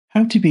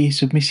How to be a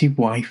submissive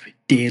wife,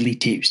 daily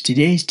tips.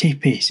 Today's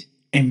tip is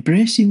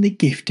embracing the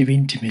gift of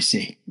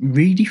intimacy,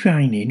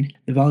 redefining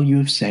the value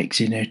of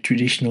sex in a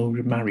traditional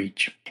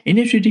marriage. In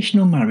a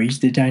traditional marriage,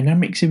 the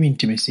dynamics of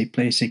intimacy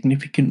play a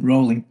significant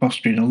role in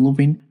fostering a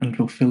loving and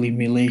fulfilling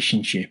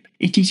relationship.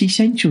 It is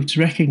essential to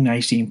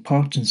recognise the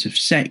importance of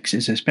sex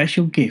as a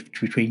special gift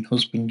between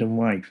husband and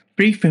wife,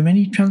 free from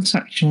any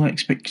transactional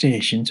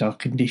expectations or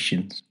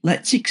conditions.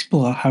 Let's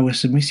explore how a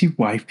submissive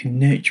wife can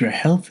nurture a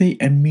healthy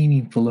and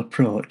meaningful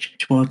approach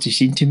towards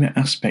this intimate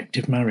aspect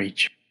of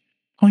marriage.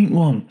 Point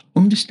 1.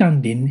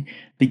 Understanding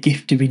the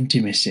gift of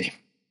intimacy.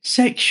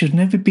 Sex should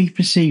never be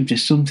perceived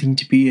as something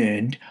to be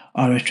earned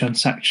or a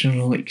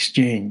transactional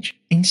exchange.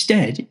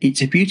 Instead,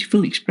 it's a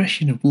beautiful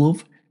expression of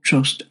love,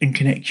 trust, and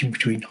connection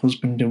between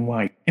husband and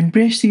wife.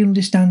 Embrace the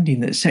understanding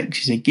that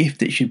sex is a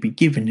gift that should be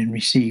given and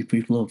received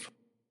with love.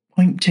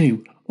 Point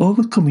 2.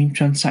 Overcoming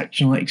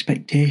transactional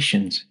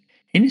expectations.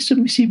 In a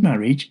submissive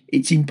marriage,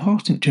 it's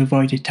important to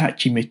avoid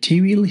attaching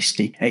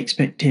materialistic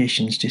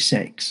expectations to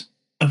sex.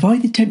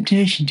 Avoid the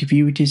temptation to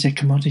view it as a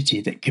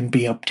commodity that can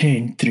be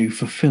obtained through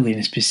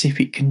fulfilling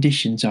specific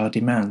conditions or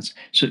demands,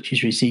 such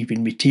as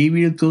receiving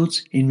material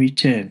goods in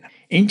return.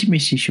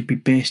 Intimacy should be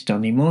based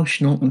on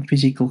emotional and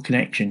physical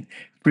connection,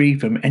 free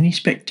from any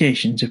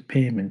expectations of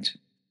payment.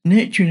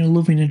 Nurturing a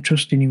loving and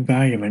trusting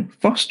environment.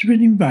 Foster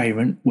an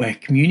environment where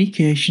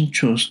communication,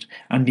 trust,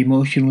 and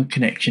emotional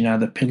connection are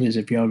the pillars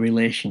of your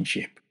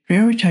relationship.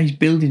 Prioritise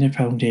building a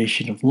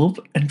foundation of love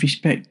and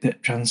respect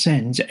that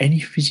transcends any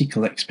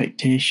physical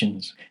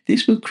expectations.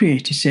 This will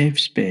create a safe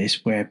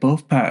space where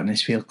both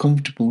partners feel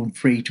comfortable and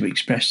free to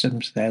express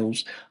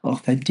themselves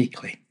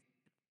authentically.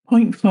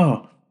 Point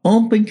 4.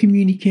 Open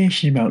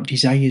communication about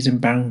desires and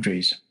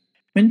boundaries.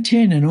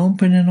 Maintain an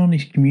open and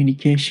honest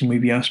communication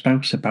with your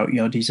spouse about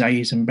your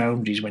desires and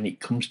boundaries when it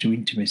comes to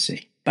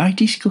intimacy. By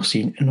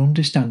discussing and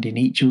understanding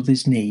each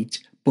other's needs,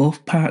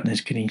 both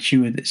partners can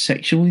ensure that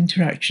sexual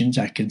interactions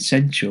are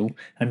consensual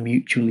and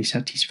mutually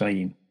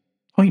satisfying.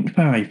 Point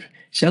 5.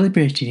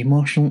 Celebrating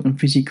emotional and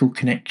physical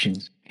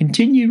connections.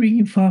 Continue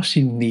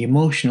reinforcing the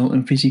emotional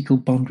and physical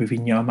bond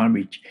within your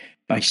marriage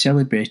by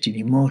celebrating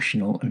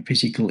emotional and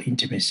physical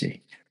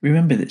intimacy.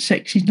 Remember that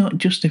sex is not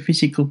just a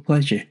physical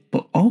pleasure,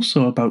 but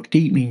also about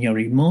deepening your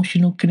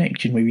emotional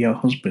connection with your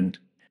husband.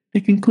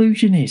 The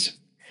conclusion is,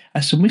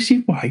 a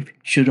submissive wife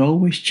should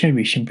always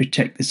cherish and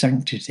protect the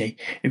sanctity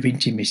of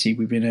intimacy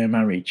within her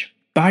marriage.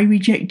 By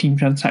rejecting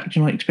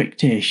transactional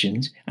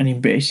expectations and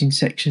embracing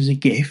sex as a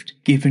gift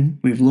given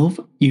with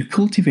love, you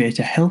cultivate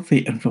a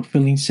healthy and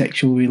fulfilling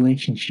sexual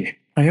relationship.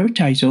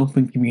 Prioritise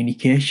open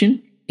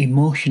communication,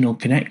 emotional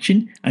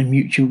connection, and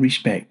mutual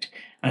respect,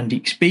 and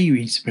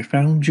experience the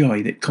profound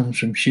joy that comes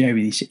from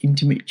sharing this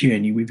intimate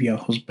journey with your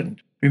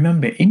husband.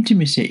 Remember,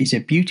 intimacy is a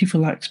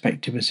beautiful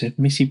aspect of a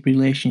submissive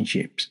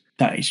relationship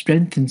that it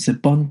strengthens the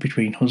bond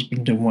between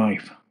husband and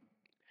wife.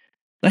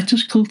 Let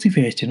us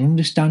cultivate an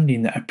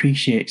understanding that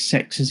appreciates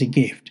sex as a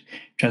gift,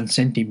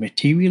 transcending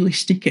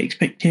materialistic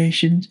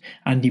expectations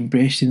and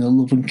embracing the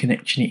love and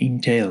connection it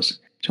entails.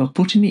 So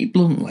putting it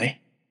bluntly,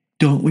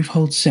 don't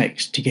withhold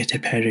sex to get a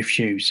pair of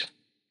shoes.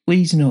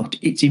 Please note,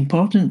 it's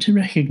important to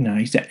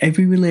recognise that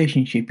every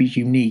relationship is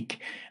unique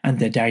and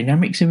the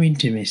dynamics of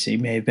intimacy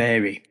may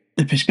vary.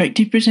 The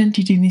perspective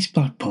presented in this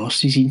blog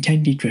post is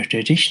intended for a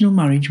traditional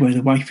marriage where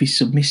the wife is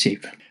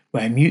submissive,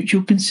 where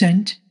mutual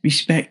consent,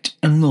 respect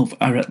and love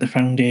are at the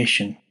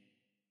foundation.